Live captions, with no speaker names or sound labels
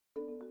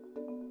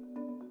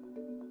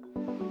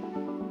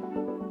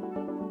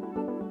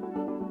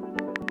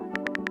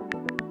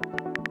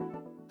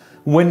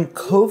When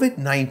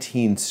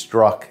COVID-19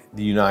 struck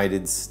the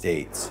United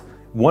States,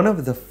 one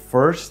of the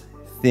first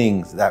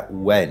things that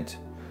went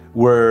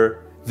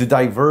were the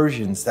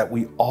diversions that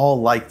we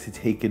all like to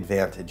take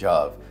advantage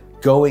of.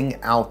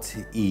 Going out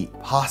to eat,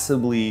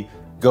 possibly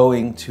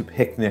going to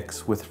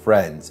picnics with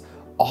friends.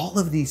 All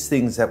of these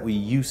things that we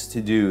used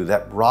to do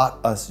that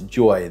brought us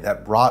joy,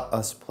 that brought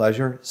us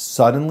pleasure,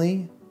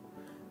 suddenly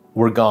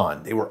were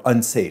gone. They were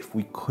unsafe.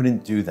 We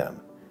couldn't do them.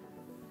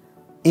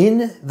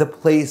 In the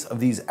place of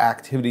these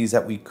activities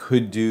that we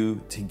could do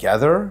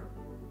together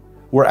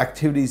were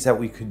activities that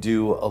we could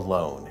do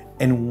alone.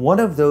 And one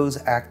of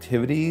those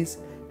activities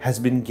has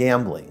been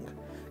gambling.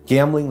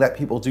 Gambling that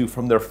people do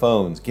from their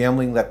phones,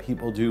 gambling that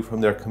people do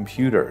from their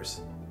computers.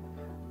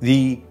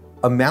 The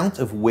amount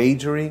of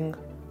wagering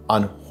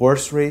on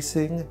horse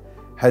racing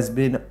has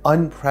been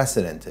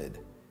unprecedented.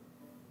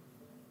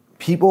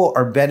 People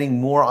are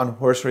betting more on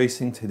horse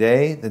racing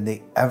today than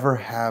they ever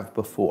have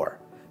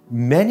before.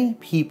 Many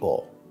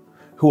people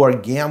who are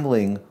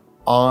gambling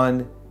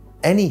on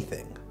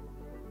anything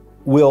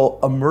will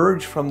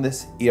emerge from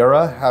this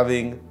era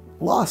having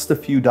lost a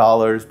few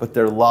dollars, but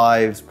their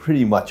lives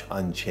pretty much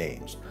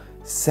unchanged.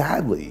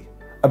 Sadly,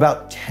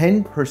 about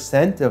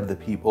 10% of the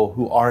people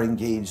who are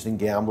engaged in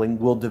gambling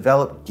will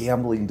develop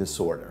gambling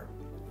disorder.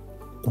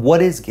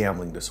 What is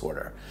gambling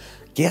disorder?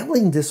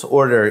 Gambling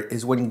disorder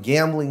is when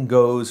gambling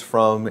goes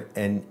from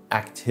an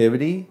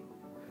activity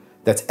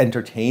that's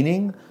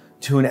entertaining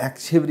to an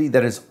activity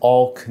that is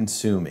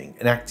all-consuming,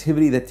 an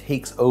activity that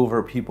takes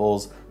over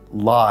people's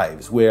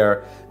lives,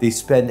 where they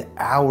spend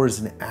hours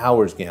and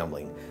hours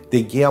gambling.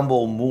 They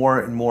gamble more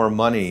and more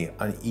money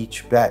on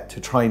each bet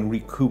to try and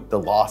recoup the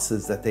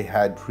losses that they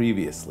had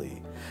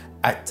previously.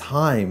 At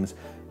times,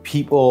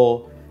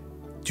 people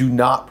do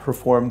not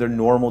perform their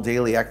normal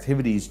daily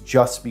activities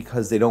just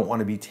because they don't want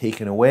to be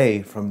taken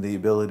away from the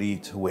ability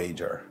to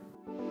wager.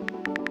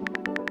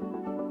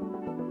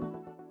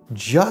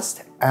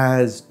 Just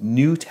as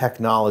new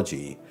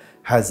technology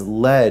has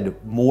led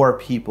more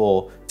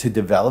people to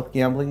develop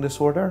gambling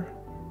disorder,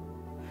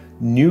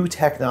 new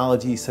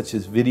technology such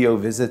as video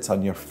visits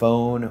on your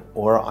phone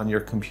or on your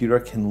computer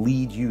can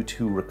lead you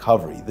to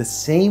recovery. The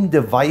same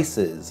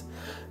devices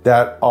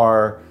that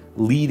are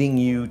leading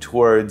you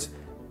towards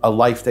a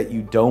life that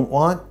you don't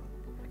want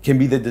can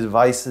be the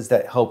devices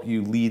that help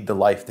you lead the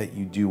life that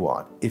you do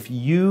want. If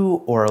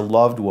you or a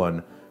loved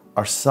one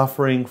are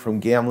suffering from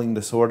gambling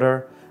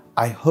disorder,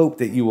 I hope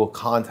that you will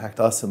contact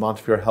us at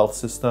Montefiore Health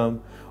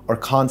System or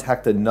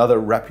contact another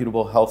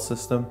reputable health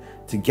system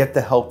to get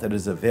the help that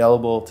is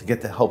available, to get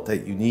the help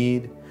that you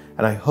need.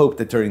 And I hope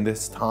that during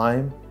this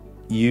time,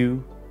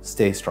 you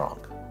stay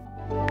strong.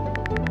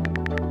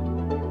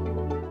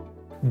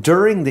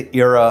 During the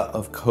era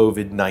of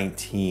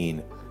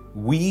COVID-19,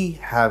 we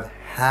have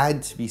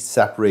had to be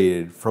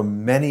separated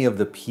from many of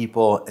the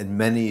people and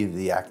many of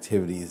the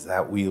activities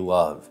that we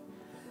love.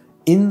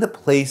 In the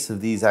place of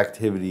these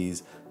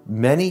activities,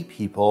 many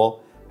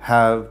people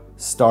have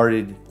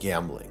started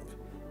gambling.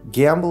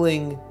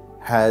 Gambling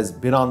has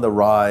been on the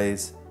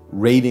rise.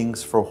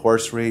 Ratings for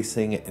horse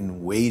racing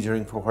and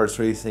wagering for horse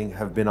racing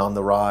have been on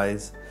the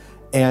rise.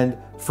 And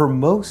for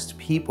most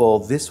people,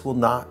 this will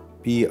not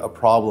be a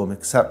problem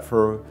except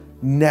for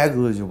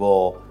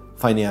negligible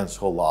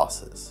financial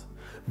losses.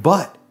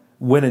 But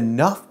when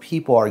enough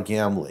people are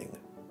gambling,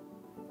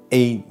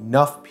 a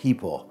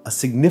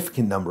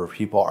significant number of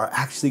people are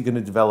actually going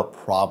to develop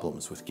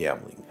problems with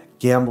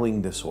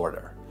gambling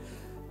disorder.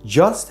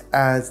 Just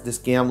as this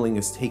gambling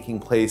is taking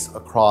place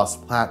across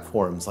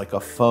platforms like a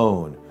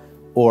phone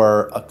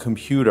or a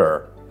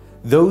computer,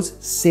 those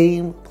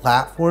same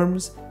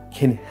platforms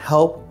can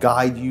help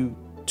guide you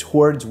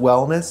towards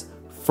wellness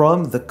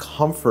from the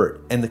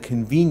comfort and the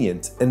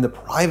convenience and the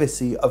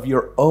privacy of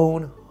your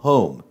own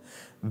home.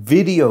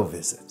 Video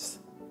visits,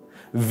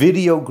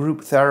 video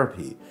group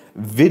therapy,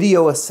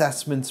 video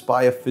assessments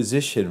by a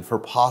physician for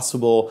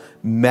possible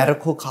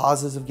medical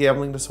causes of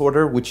gambling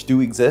disorder, which do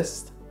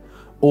exist,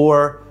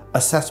 or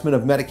assessment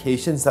of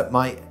medications that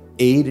might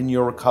aid in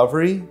your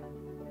recovery.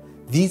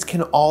 These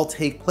can all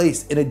take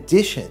place. In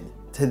addition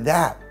to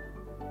that,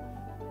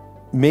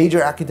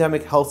 major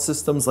academic health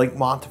systems like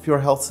Montefiore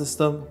Health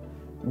System,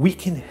 we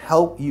can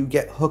help you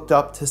get hooked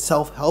up to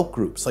self-help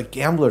groups like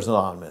Gamblers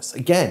Anonymous,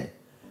 again,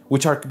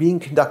 which are being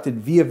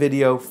conducted via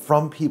video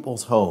from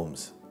people's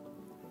homes.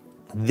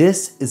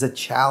 This is a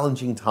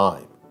challenging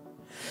time,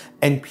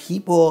 and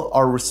people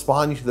are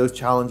responding to those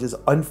challenges,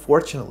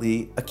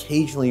 unfortunately,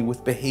 occasionally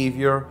with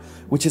behavior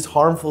which is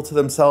harmful to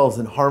themselves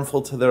and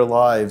harmful to their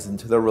lives and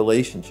to their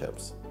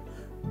relationships.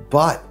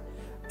 But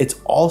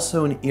it's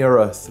also an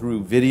era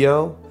through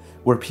video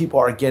where people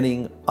are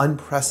getting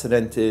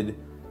unprecedented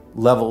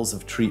levels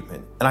of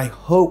treatment. And I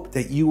hope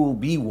that you will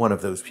be one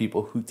of those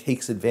people who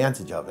takes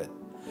advantage of it.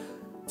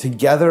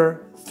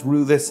 Together,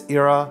 through this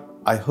era,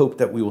 I hope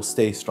that we will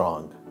stay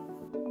strong.